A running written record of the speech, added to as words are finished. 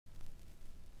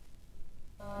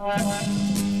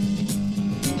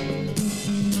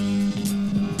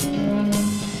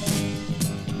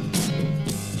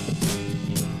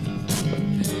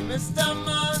Mr.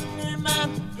 Money Man,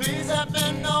 please let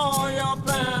me know your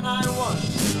plan. I want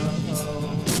to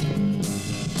know.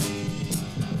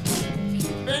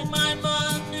 Keeping my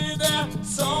money there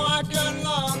so I can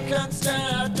look and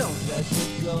stare. Don't let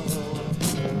it go.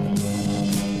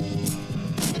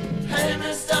 Hey,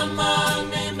 Mr.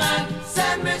 Money Man,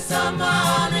 send me some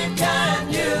money,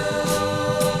 can you?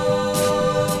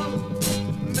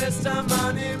 Mr.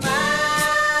 Money Man.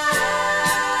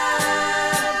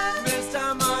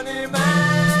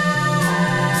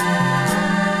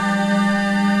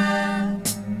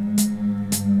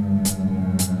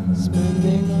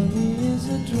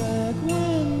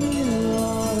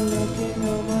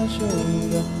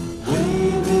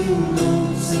 Waving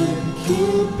notes and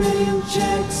keeping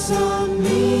checks on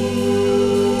me.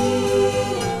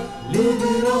 Leave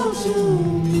it all to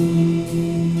me.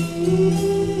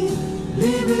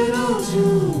 Leave it all to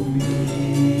me.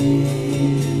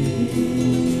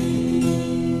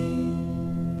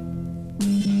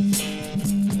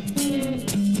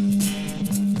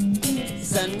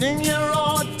 Sending your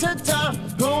auditor,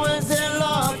 who is he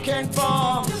looking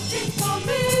for? Looking for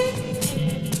me.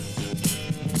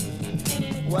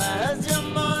 Where's your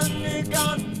money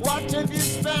gone? What have you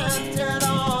spent it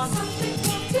on? Something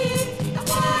for tea, the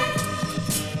wine.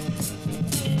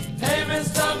 Hey,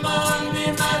 Mr.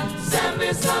 Money Man, send me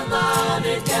some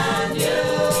money, can you?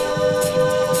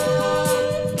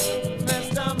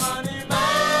 Mr. Money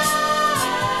Man,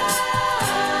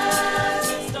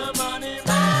 Mr. Money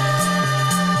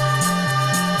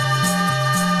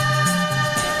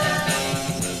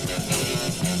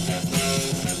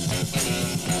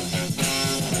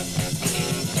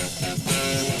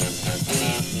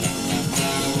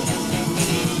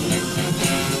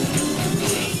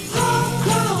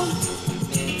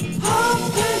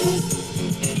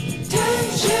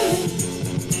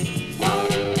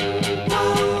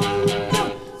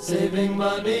saving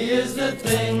money is the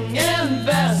thing,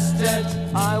 invest it.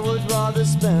 I would rather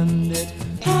spend it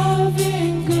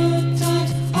having good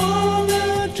times, all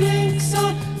the drinks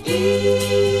on me.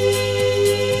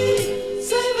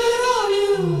 Save it all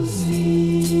you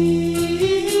see,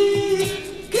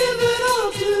 give it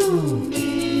all to me.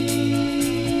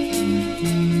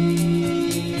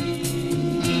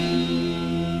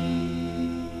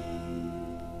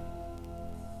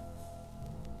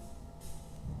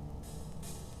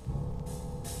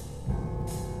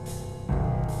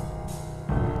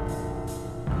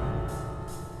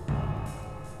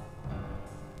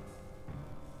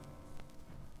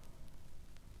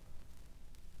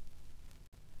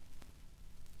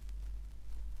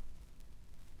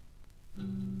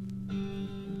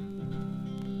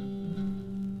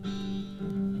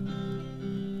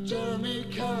 Jeremy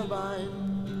Carabine,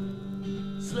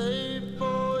 slave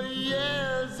for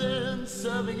years in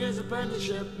serving his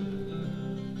apprenticeship.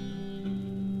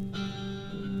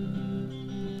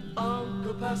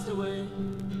 Uncle passed away,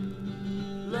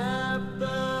 left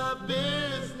the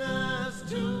business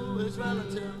to his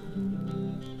relative.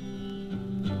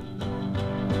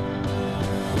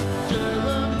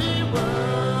 Jeremy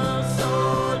was so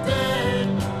dead,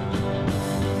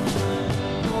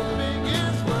 hoping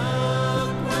his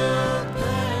work will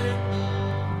pay.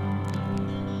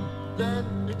 Then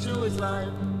into his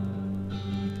life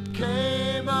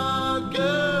came a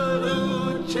girl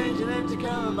who changed her name to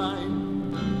Carabine.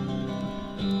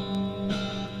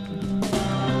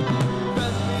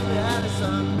 Presently they had a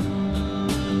son.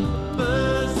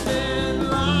 First day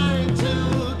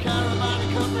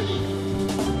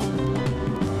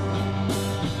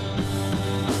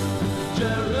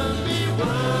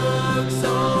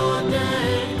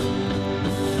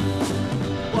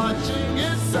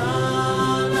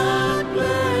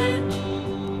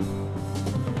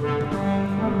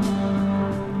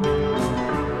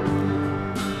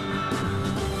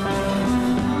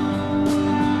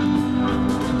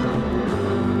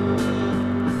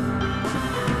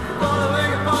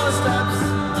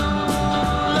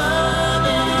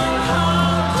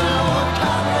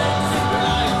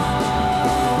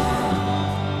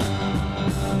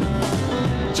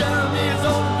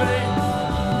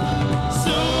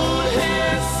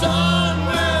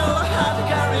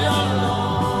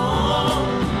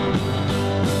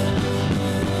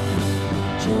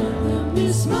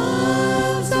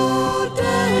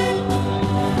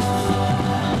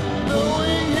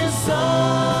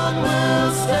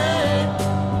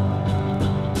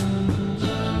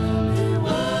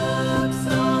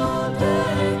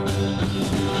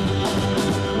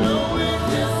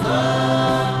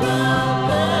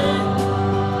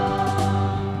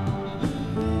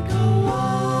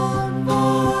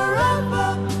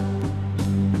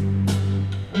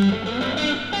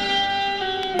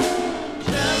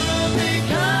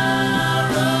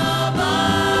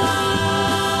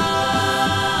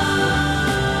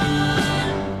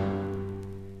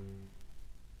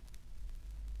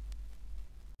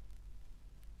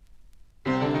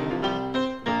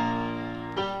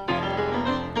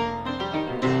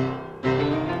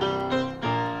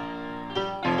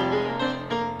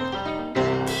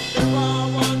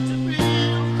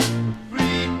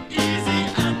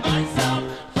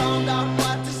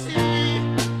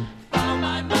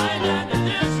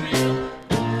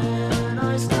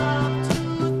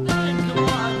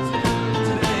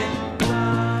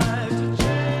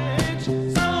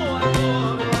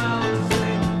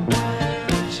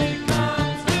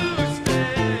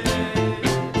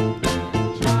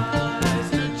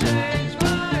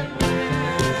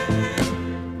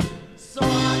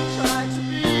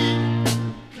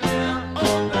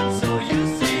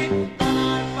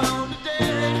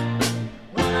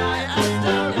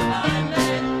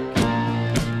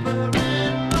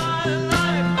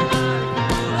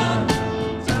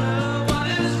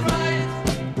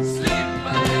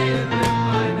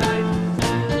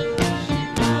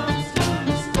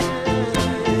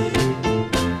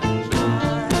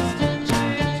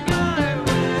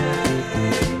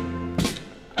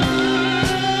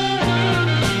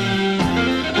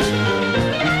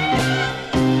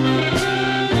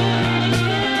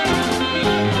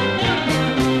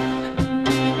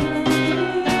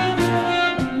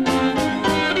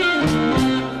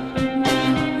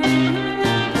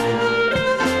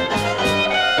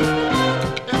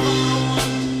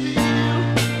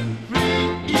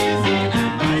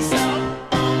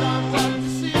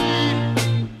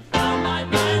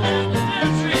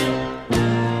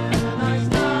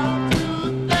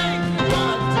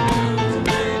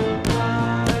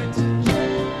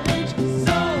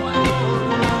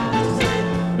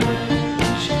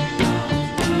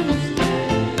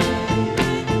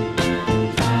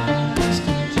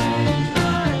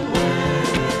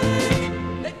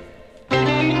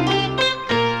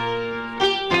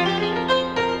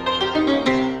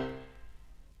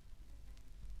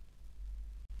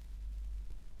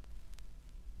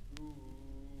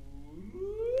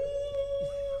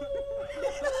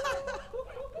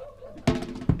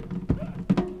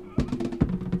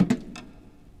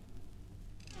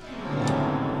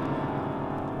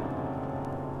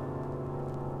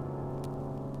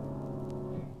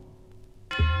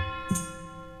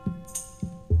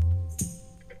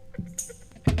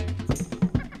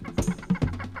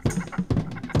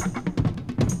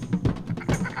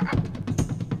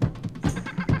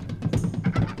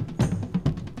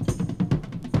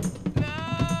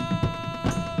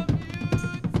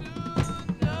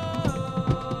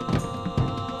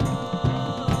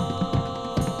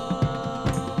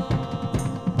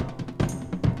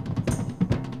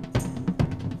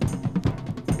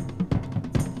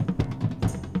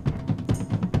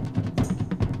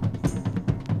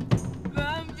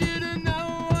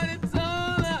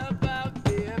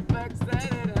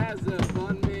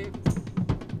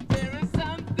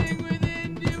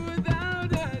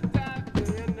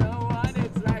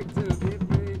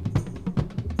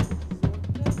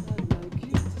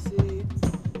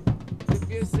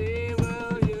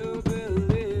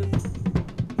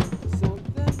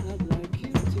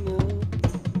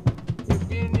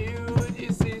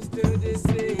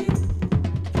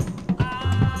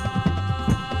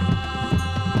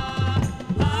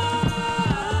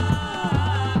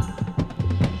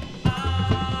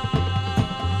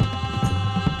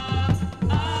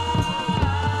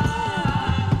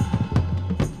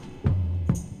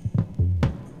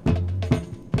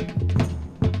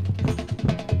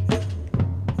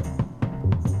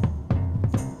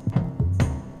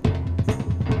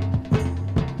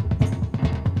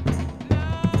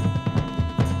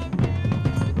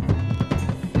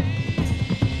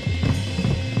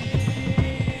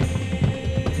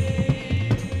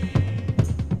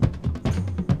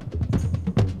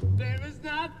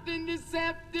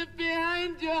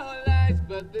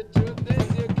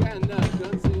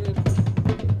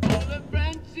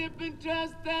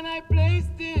man I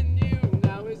placed in you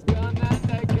now is gone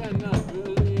and I cannot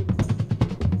believe.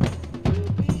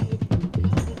 Maybe it will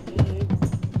come again,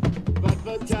 but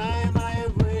for time I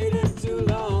have waited too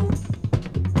long.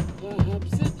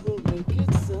 Perhaps it will make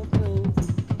it something,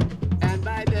 and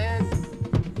by then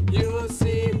you will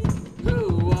see who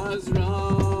was wrong.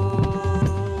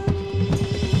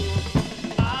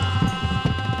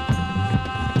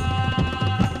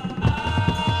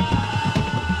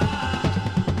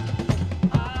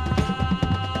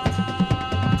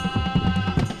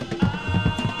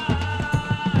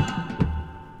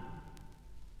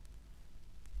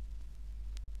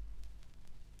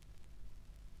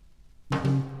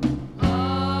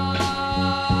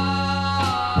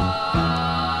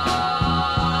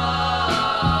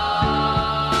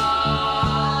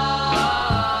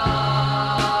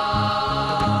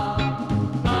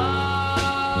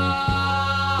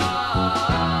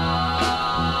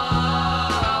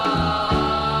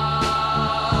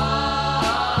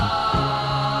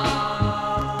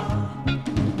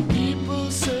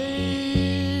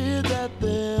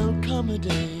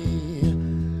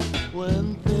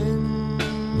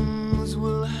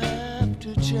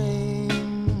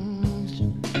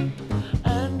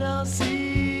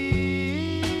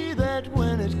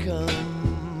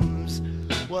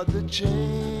 What the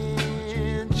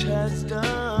change has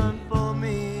done for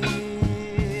me.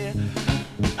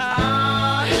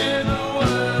 I hear the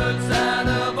words that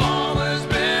have always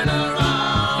been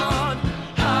around.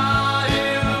 I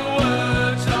hear the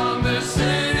words from the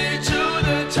city to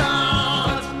the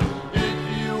towns. If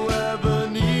you ever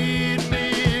need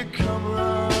me, come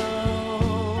around.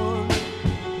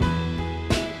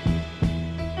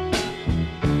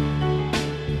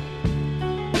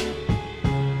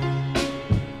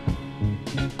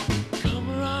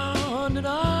 And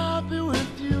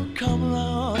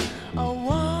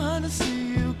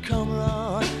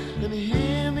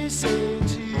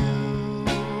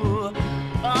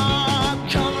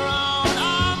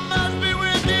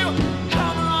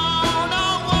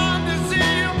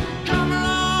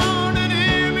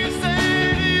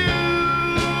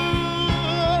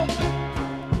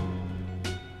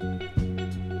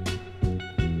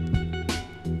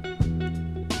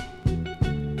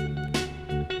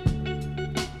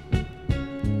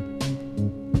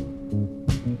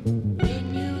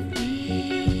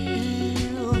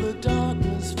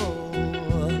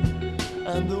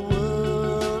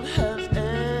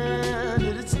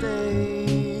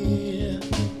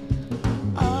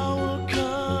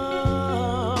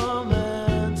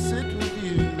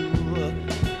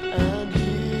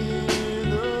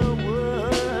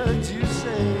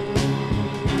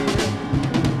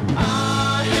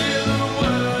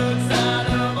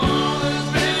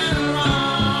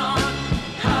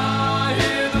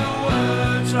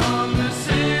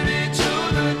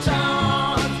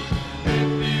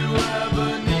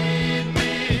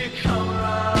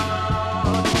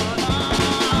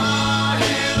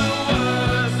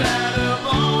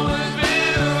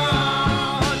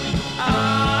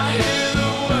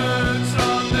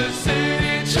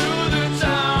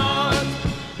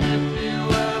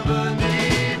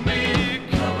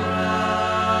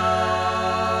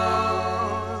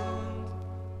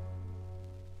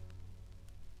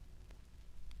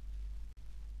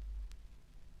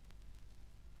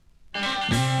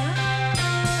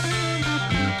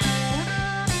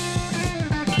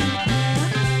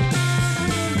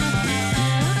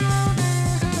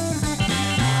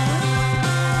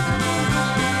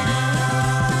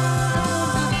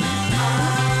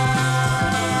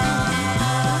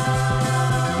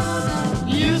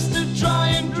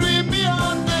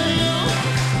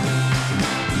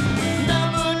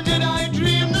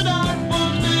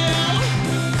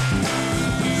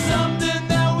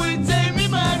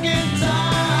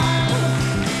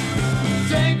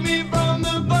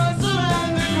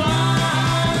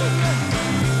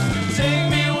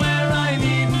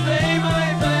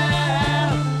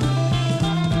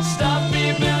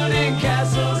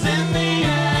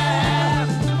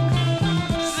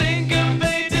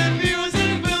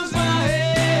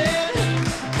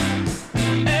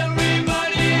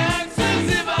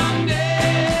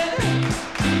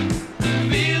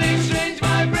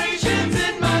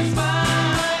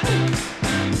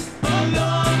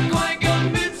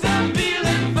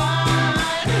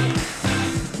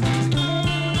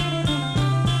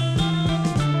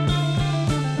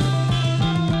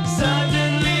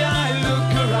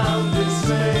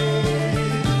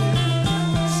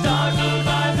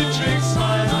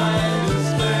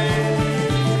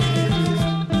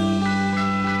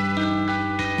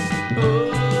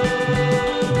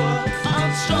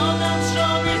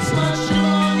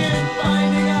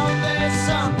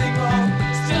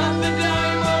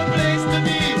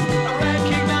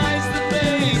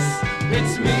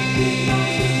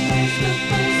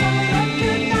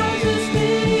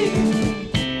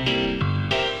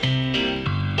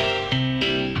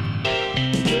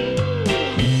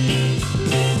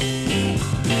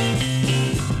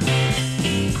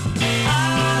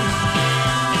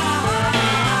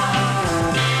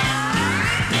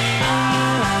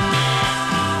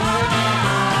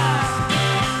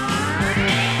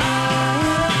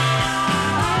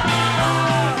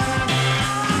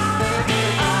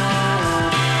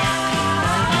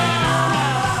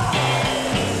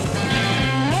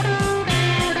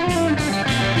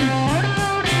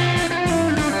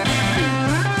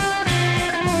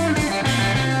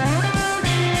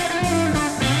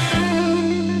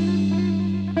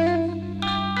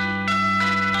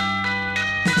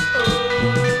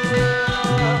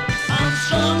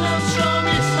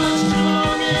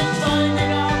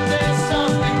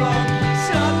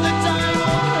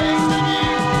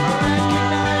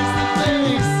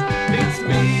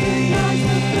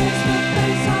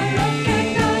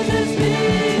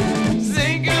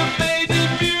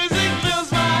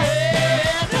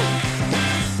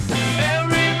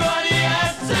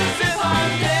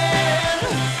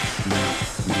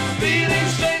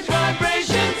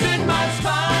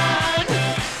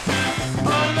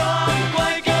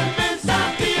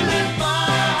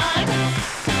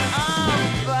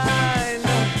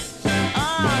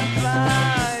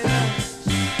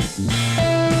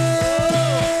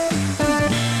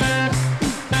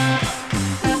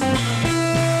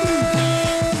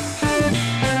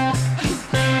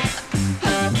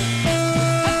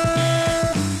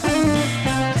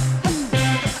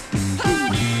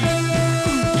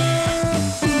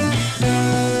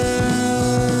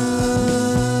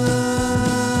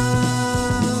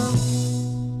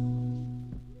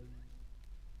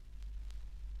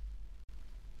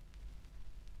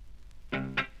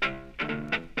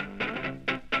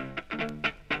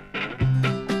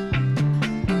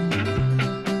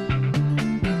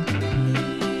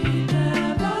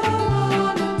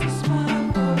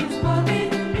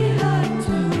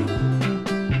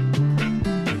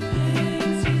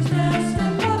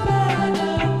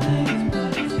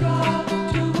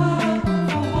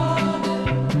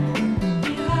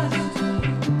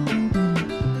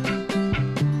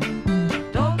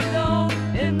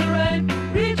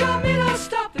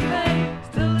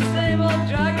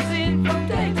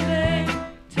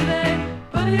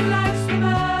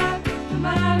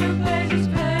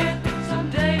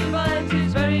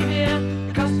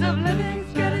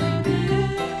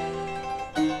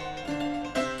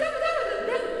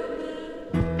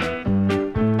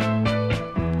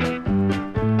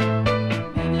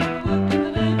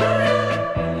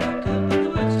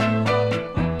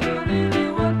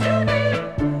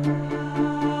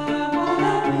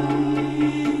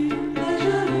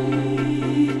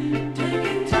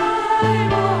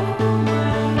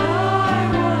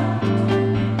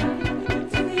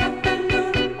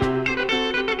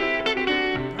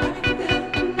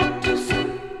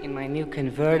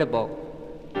convertible.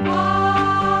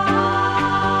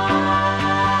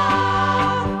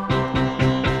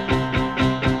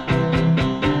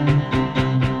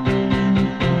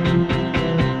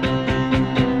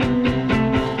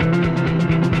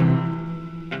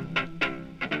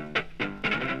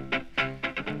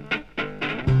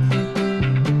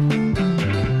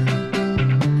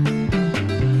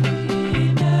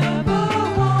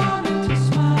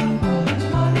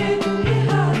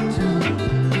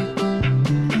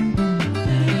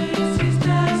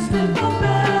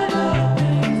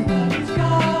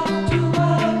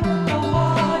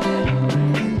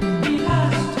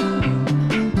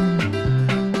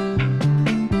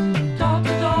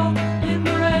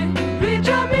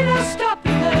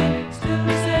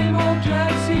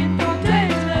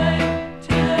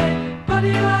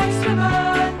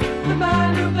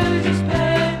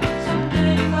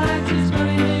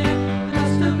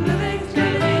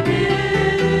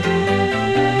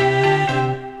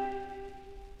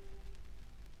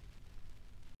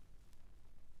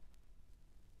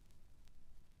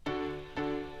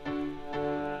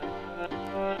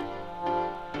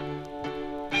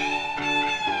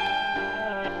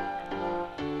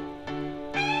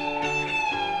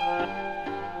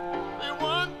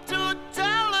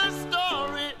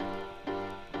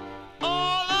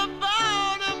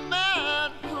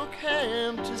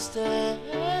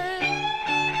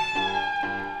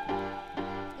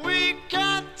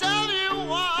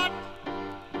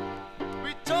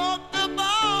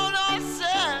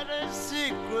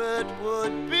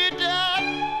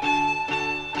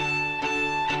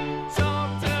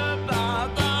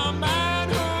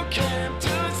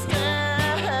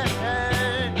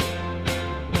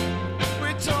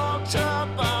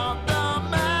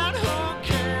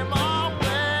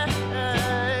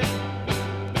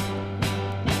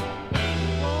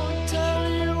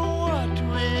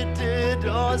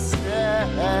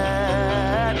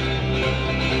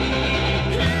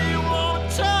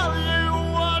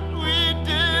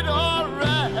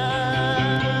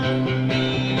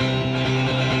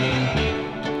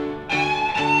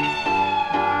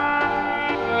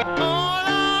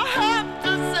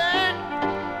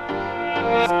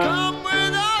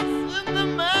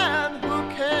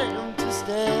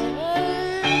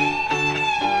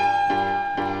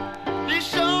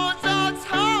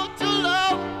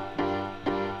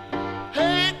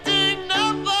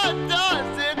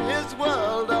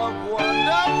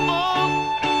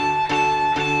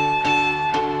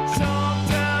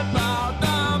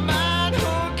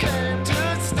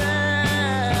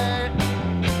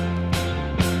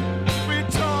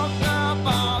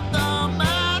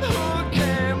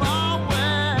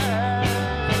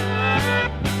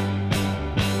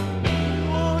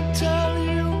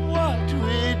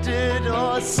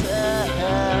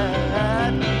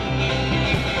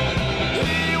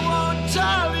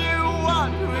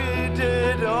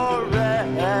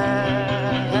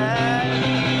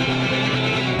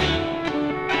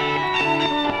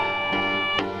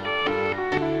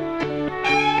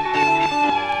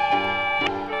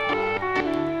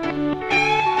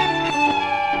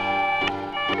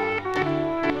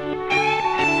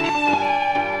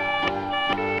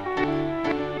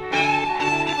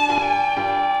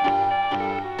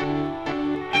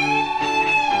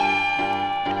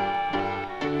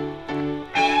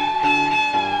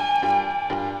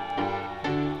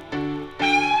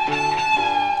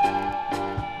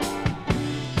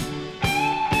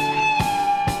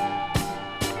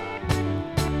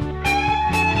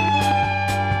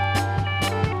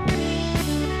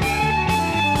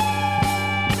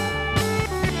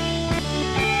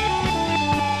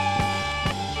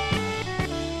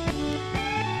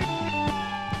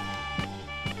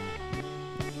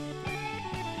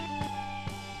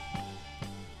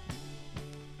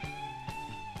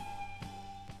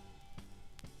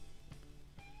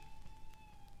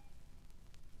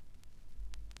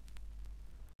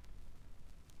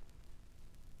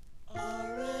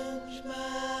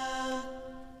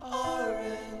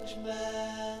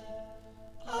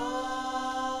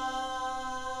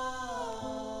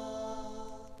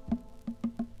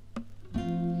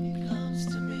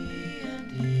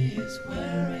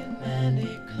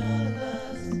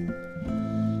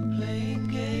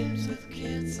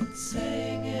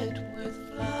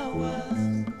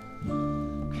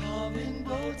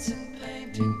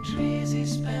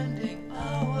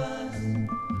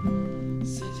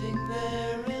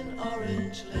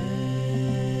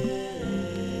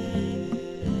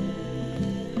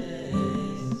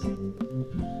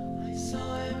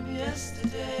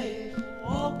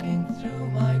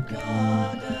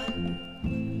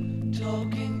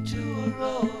 Talking to a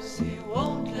rose, he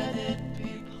won't let it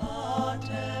be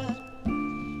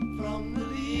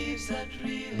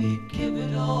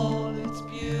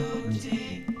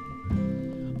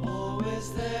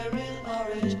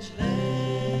orange lace.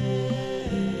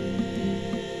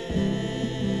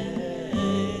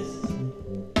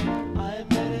 I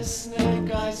met a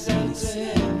snake, I said to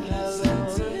him,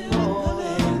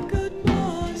 hello, good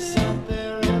morning. He sat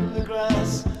there in the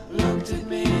grass, looked at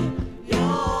me,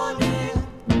 yawning.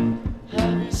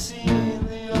 Have you seen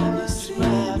the orange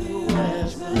man who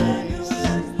wears the lace?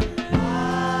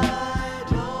 I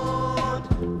don't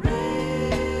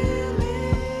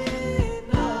really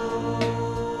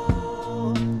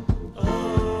know.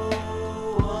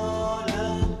 Oh, what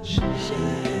a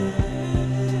shame.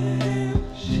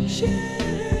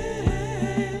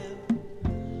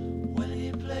 When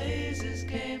he plays his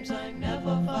games, I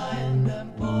never find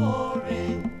them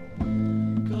boring.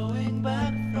 Going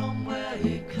back from where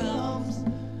he comes,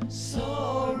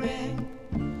 soaring,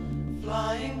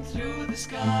 flying through the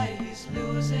sky, he's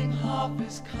losing half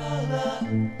his color,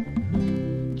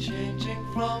 changing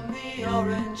from the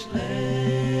orange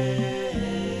lace.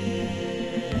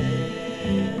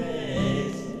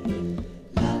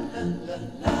 La la la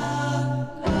la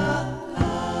la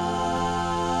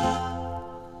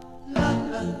la la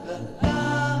la la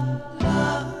la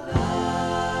la.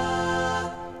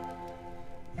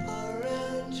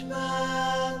 Orange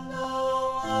man,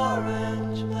 oh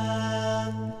orange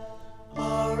man,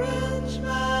 orange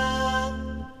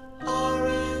man,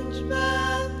 orange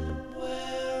man,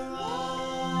 where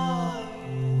are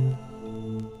you?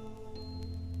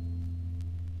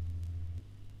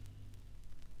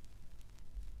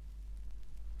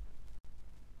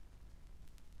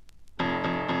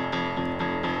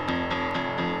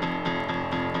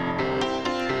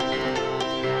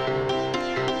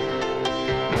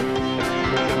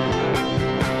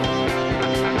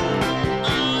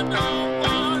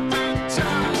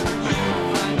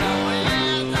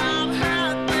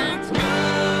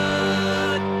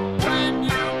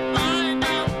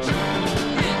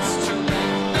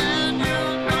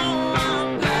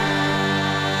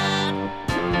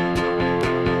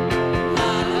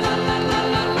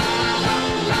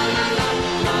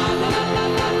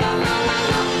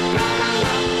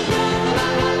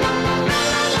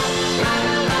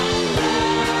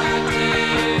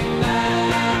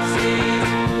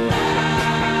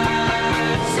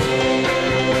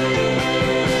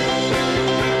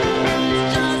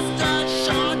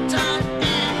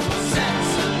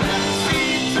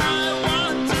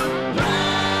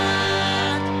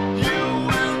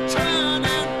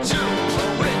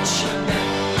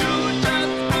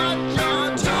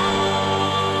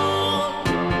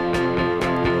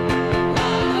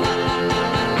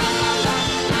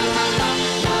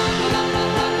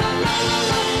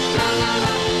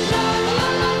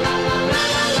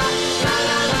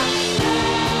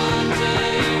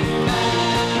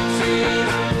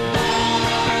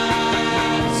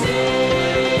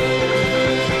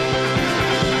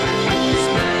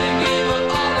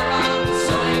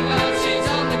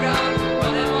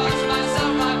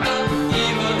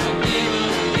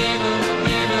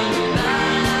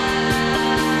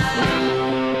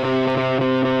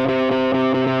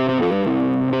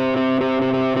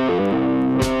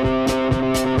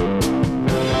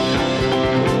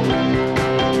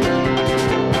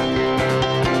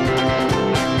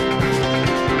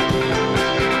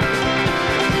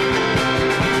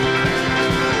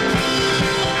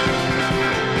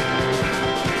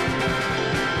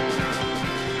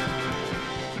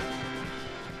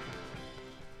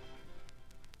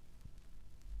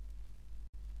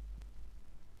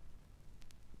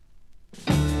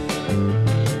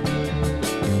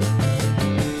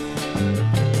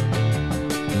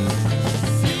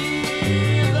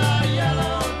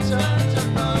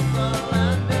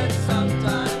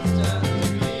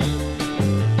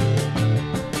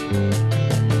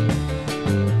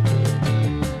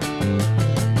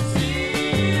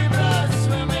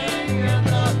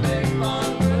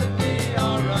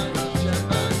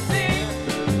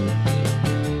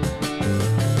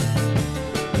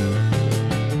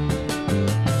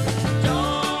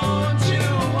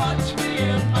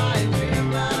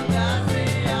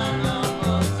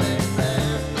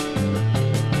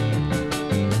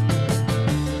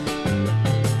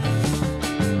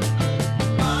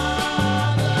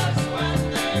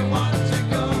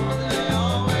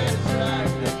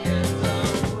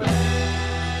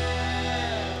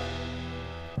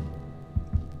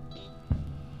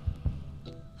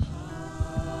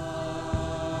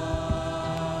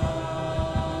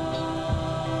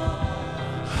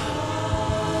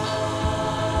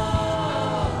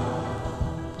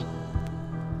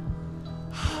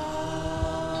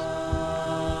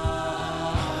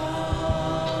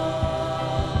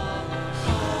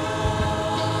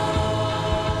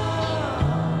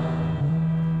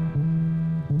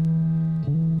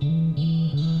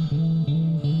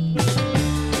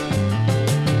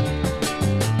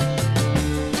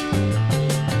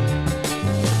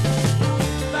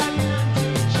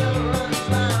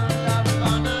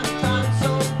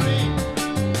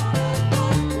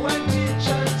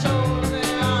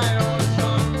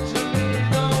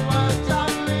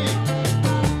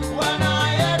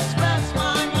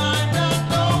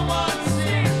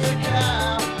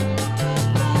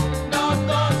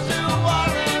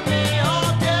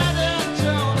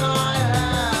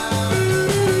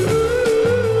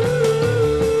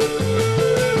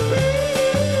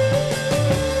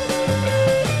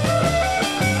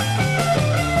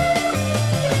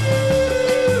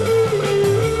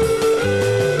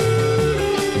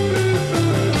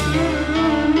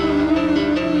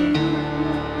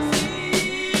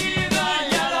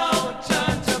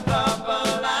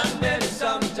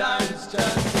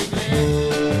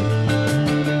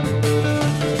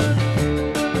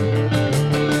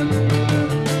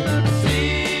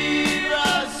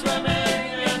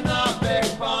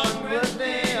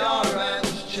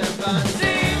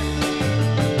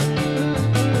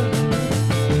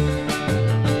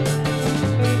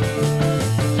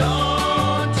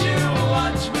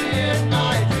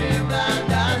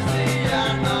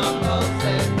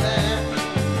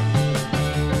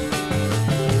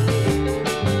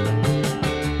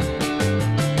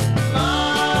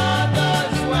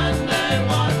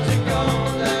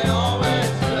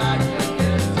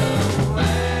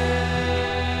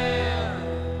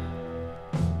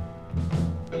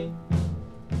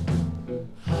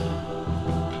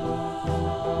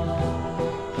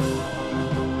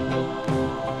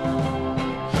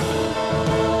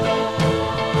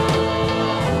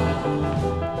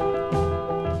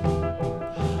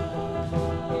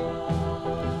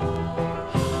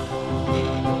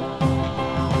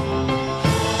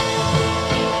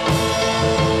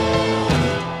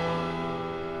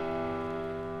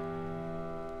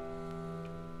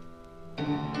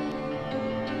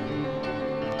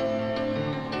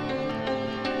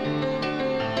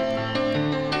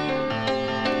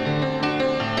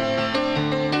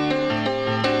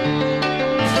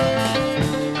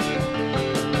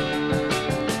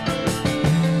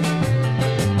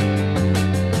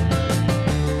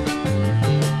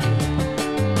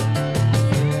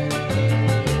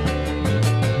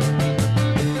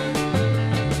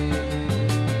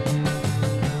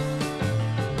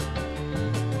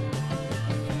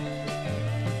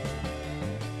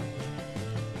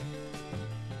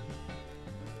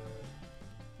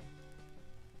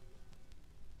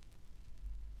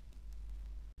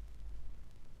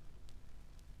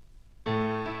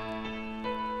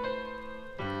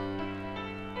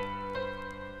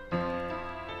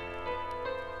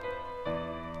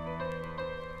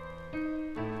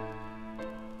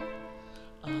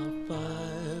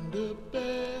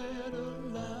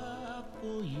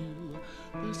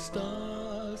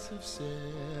 have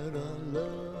said our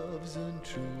love's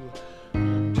untrue.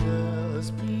 And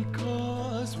just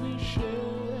because we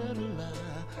shared a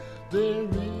lie, there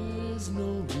is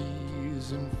no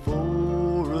reason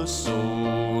for a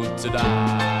soul to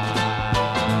die.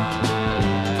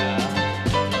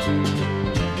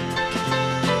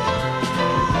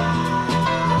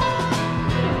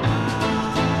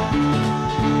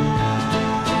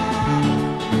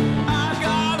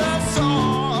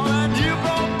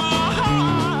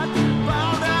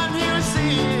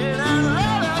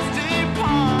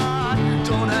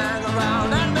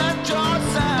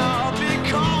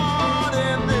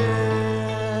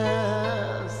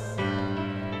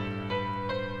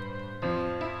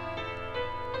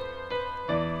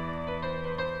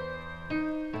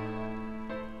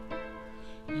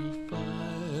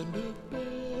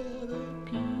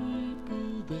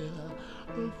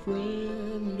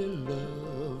 Friendly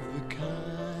love, the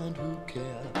kind who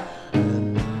care,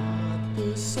 and not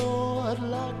the sort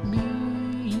like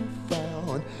me you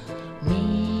found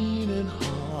mean and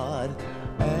hard,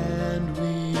 and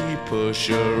we push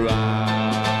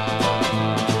around.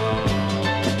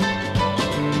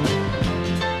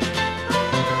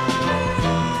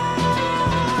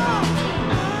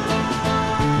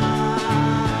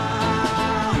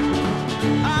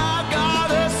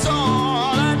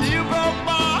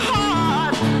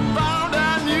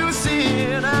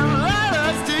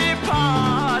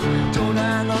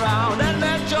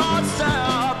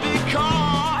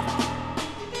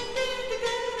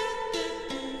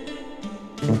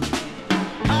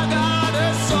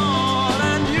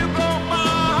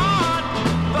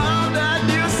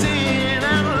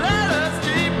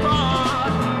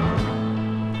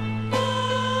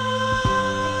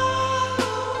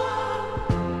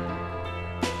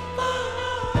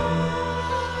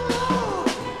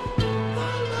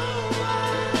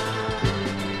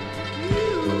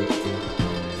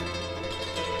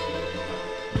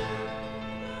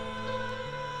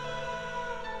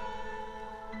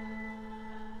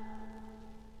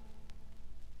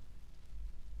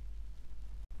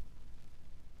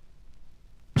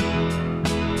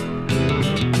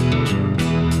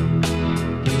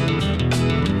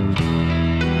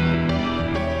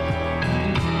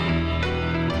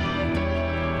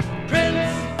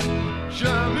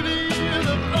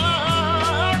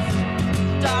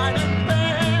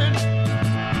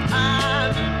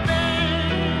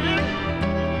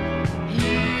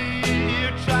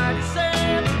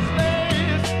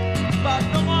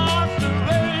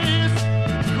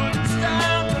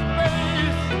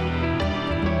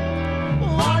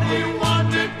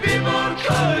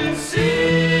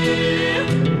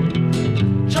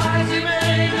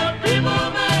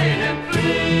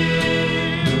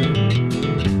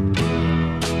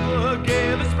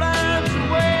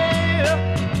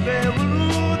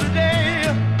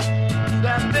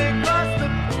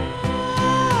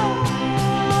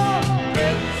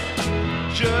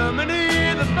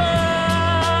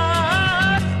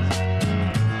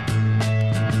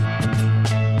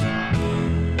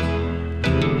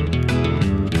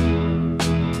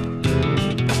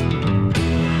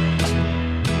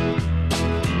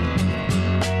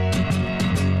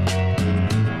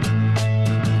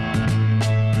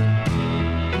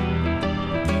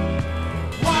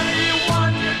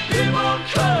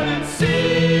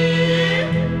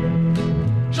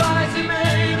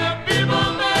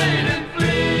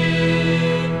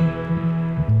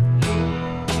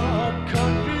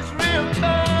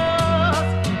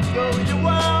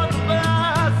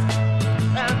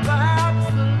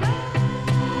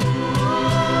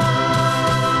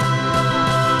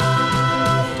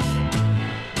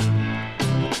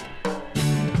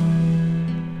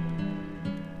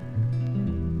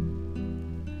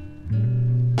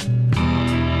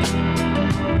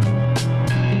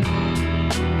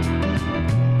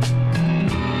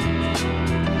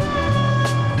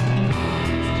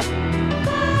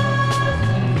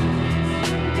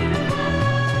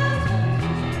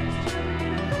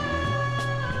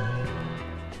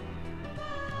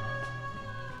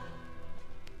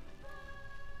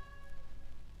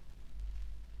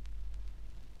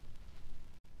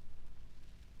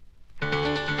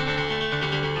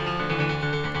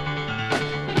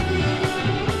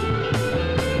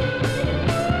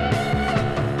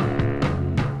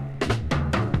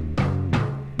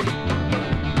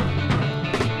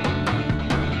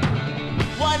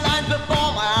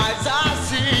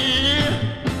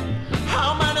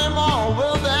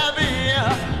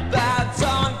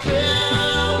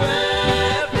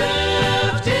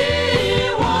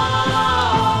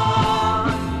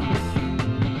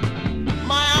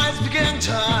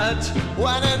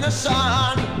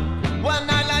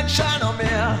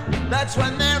 that's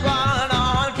when they run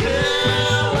on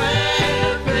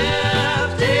Clearway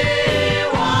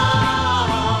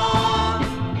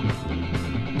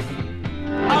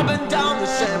 51. I've been down the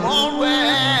same old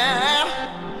way,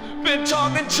 been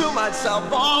talking to myself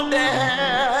all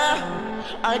day.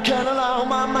 I can't allow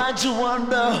my mind to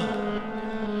wander.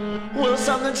 Will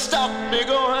something stop me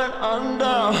going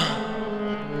under?